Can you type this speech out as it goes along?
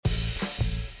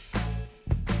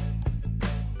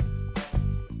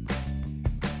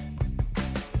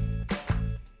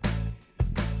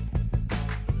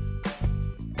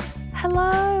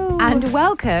Hello. And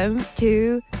welcome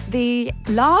to the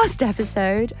last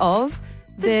episode of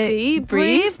the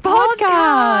Debrief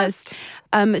Podcast.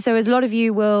 So as a lot of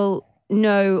you will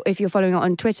know if you're following it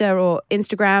on Twitter or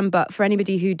Instagram, but for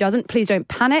anybody who doesn't, please don't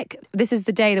panic. This is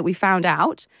the day that we found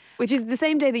out. Which is the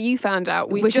same day that you found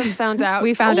out. We just found out.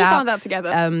 We found out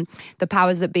together. The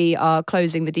powers that be are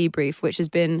closing the Debrief, which has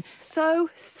been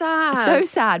so sad. So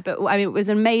sad, but I mean, it was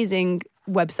an amazing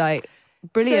website.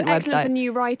 Brilliant so website. Excellent for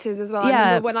new writers as well. Yeah.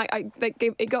 I remember when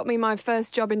it got me my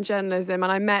first job in journalism,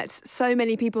 and I met so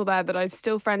many people there that I'm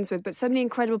still friends with, but so many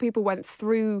incredible people went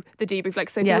through the Debrief, like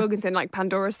Sophie Wilkinson, like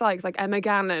Pandora Sykes, like Emma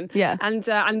Gannon, and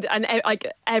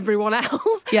like everyone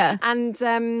else. Yeah.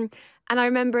 And I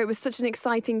remember it was such an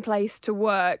exciting place to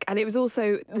work, and it was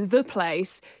also the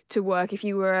place to work if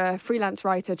you were a freelance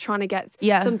writer trying to get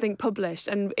something published.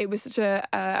 And it was such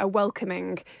a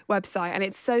welcoming website, and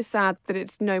it's so sad that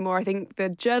it's no more. I think the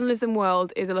journalism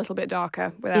world is a little bit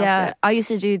darker without it. I used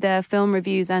to do their film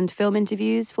reviews and film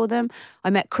interviews for them. I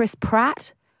met Chris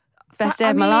Pratt. Best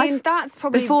day of my life. That's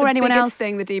probably before the anyone biggest else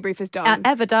thing the Debrief has done.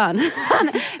 Ever done.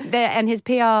 And his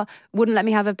PR wouldn't let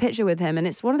me have a picture with him, and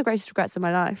it's one of the greatest regrets of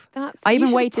my life. I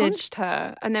even waited. Punched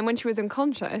her, and then when she was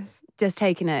unconscious, just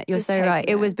taking it. You're so right.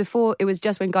 It was before. It was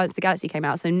just when Guardians of the Galaxy came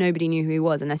out, so nobody knew who he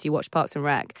was unless you watched Parks and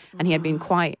Rec. And he had been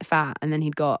quite fat, and then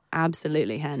he'd got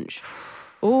absolutely hench.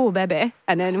 Oh, baby.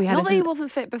 And then we had not that he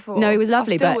wasn't fit before. No, he was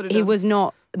lovely, but he was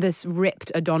not this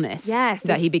ripped Adonis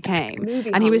that he became.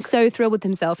 And he was so thrilled with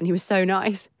himself, and he was so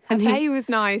nice. And he was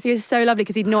nice. He was so lovely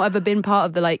because he'd not ever been part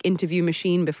of the like interview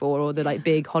machine before, or the like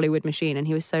big Hollywood machine, and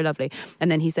he was so lovely.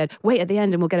 And then he said, "Wait at the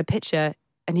end, and we'll get a picture."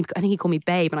 And I think he called me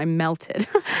babe, and I melted.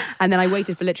 And then I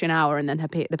waited for literally an hour, and then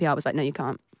the PR was like, "No, you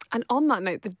can't." And on that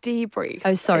note, the Debrief.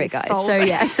 Oh, sorry, guys.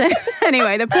 So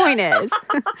anyway, the point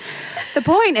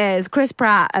is, Chris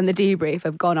Pratt and the Debrief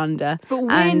have gone under. But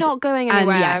we're not going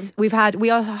anywhere. And yes,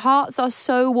 our hearts are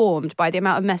so warmed by the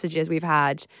amount of messages we've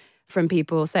had from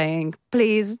people saying,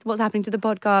 please, what's happening to the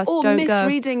podcast? Or don't go.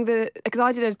 misreading because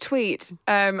I did a tweet.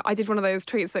 I did one of those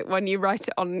tweets that when you write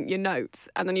it on your notes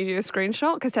and then you do a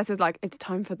screenshot, because Tessa was like, it's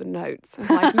time for the notes. I was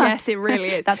like, yes, it really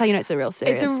is. That's how you know it's a real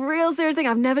serious. It's a real serious thing.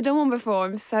 I've never done one before.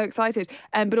 I'm so excited.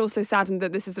 But also saddened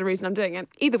that this is the reason I'm doing it.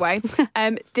 Either way,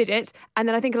 did it. And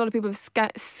then I think a lot of people have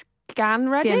scanned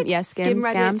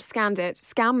it,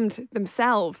 scammed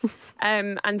themselves.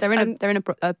 And they're in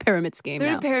a pyramid scheme now.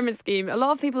 They're in a pyramid scheme. A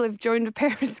lot of people have joined a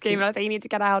pyramid scheme, and I think you need to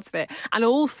get out of it. And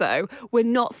also, we're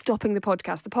not stopping the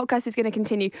podcast. The podcast is going to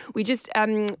continue. We just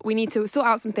we need to sort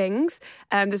out some things.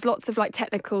 There's lots of like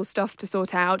technical stuff to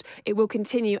sort out. It will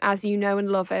continue as you know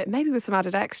and love it, maybe with some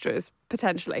added extras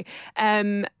potentially.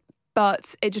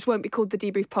 But it just won't be called the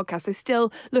Debrief Podcast. So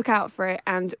still look out for it,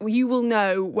 and you will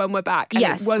know when we're back. And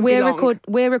yes, it won't be long.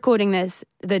 We're recording this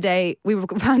the day we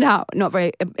found out, not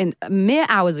very in mere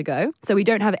hours ago. So we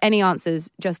don't have any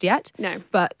answers just yet. No,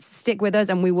 but stick with us,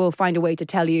 and we will find a way to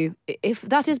tell you if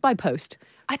that is by post.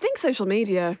 I think social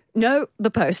media. No, the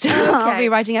post. Okay. I'll be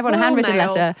writing everyone a handwritten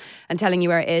letter and telling you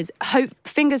where it is.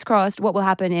 Fingers crossed. What will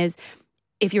happen is,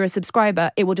 if you're a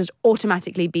subscriber, it will just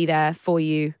automatically be there for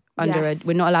you.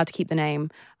 We're not allowed to keep the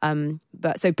name,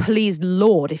 but so please,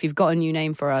 Lord, if you've got a new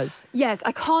name for us. Yes,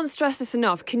 I can't stress this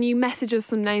enough. Can you message us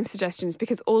some name suggestions,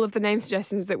 because all of the name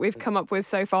suggestions that we've come up with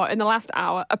so far in the last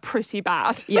hour are pretty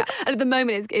bad. Yeah, and at the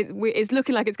moment it's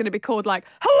looking like it's going to be called like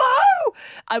hello,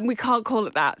 and we can't call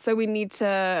it that. So we need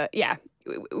to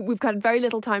We've got very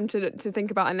little time to think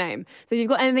about a name. So if you've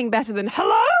got anything better than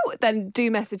hello, then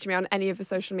do message me on any of the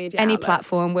social media outlets.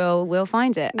 Platform, we'll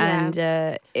find it. Yeah.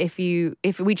 And if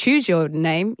we choose your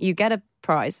name, you get a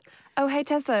prize. Oh, hey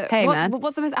Tessa. Hey, man.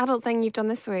 What's the most adult thing you've done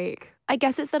this week? I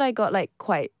guess it's that I got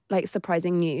quite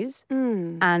surprising news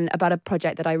and about a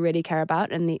project that I really care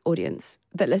about and the audience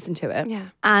that listen to it. Yeah.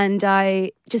 And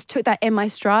I just took that in my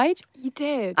stride. You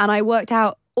did. And I worked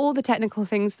out all the technical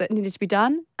things that needed to be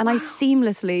done, and I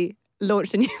seamlessly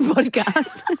launched a new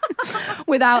podcast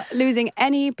without losing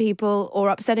any people or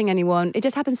upsetting anyone. It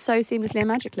just happened so seamlessly and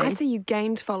magically. I'd say you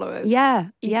gained followers. Yeah.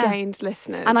 You gained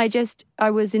listeners. And I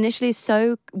was initially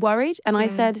so worried, and I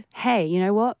said, hey, you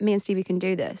know what? Me and Stevie can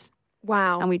do this.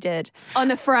 Wow. And we did.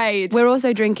 Unafraid. We're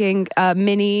also drinking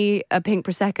mini pink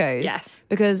Prosecco's. Yes.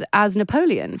 Because as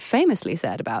Napoleon famously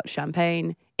said about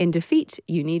champagne, in defeat,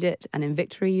 you need it, and in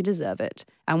victory, you deserve it.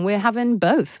 And we're having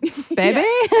both, baby.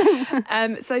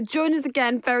 So join us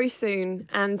again very soon.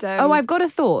 And I've got a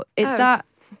thought. It's that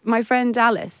my friend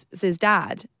Alice's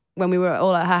dad, when we were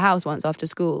all at her house once after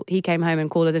school, he came home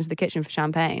and called us into the kitchen for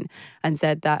champagne and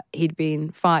said that he'd been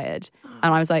fired.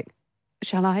 And I was like,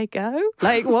 shall I go?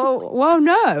 Whoa,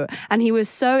 no. And he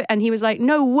was like,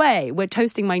 no way, we're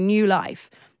toasting my new life.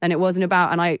 than it wasn't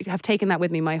about. And I have taken that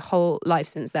with me my whole life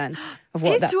since then.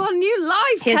 Here's to our new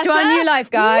life, Here's Tessa. to our new life,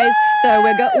 guys. Woo! So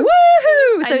we're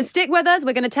woohoo! So stick with us.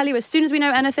 We're going to tell you as soon as we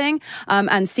know anything,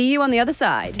 and see you on the other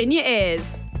side. In your ears.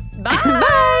 Bye.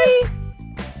 Bye.